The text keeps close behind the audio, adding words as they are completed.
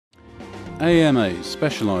AMA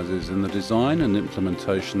specialises in the design and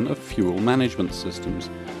implementation of fuel management systems,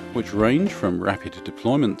 which range from rapid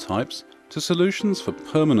deployment types to solutions for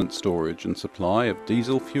permanent storage and supply of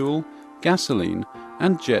diesel fuel, gasoline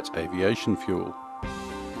and jet aviation fuel.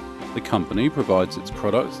 The company provides its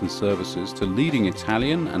products and services to leading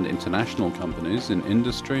Italian and international companies in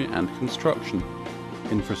industry and construction,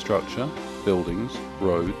 infrastructure, buildings,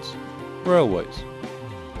 roads, railways.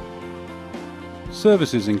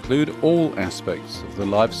 Services include all aspects of the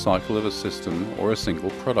life cycle of a system or a single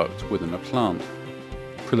product within a plant: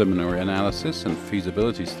 preliminary analysis and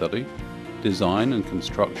feasibility study, design and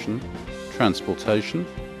construction, transportation,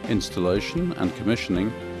 installation and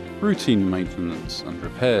commissioning, routine maintenance and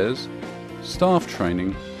repairs, staff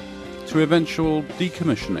training, to eventual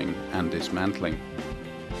decommissioning and dismantling.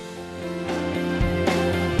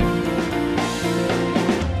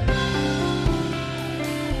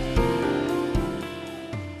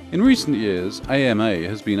 In recent years, AMA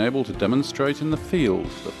has been able to demonstrate in the field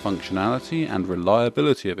the functionality and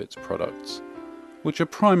reliability of its products, which are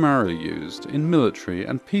primarily used in military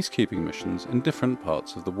and peacekeeping missions in different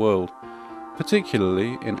parts of the world,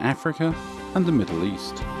 particularly in Africa and the Middle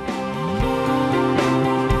East.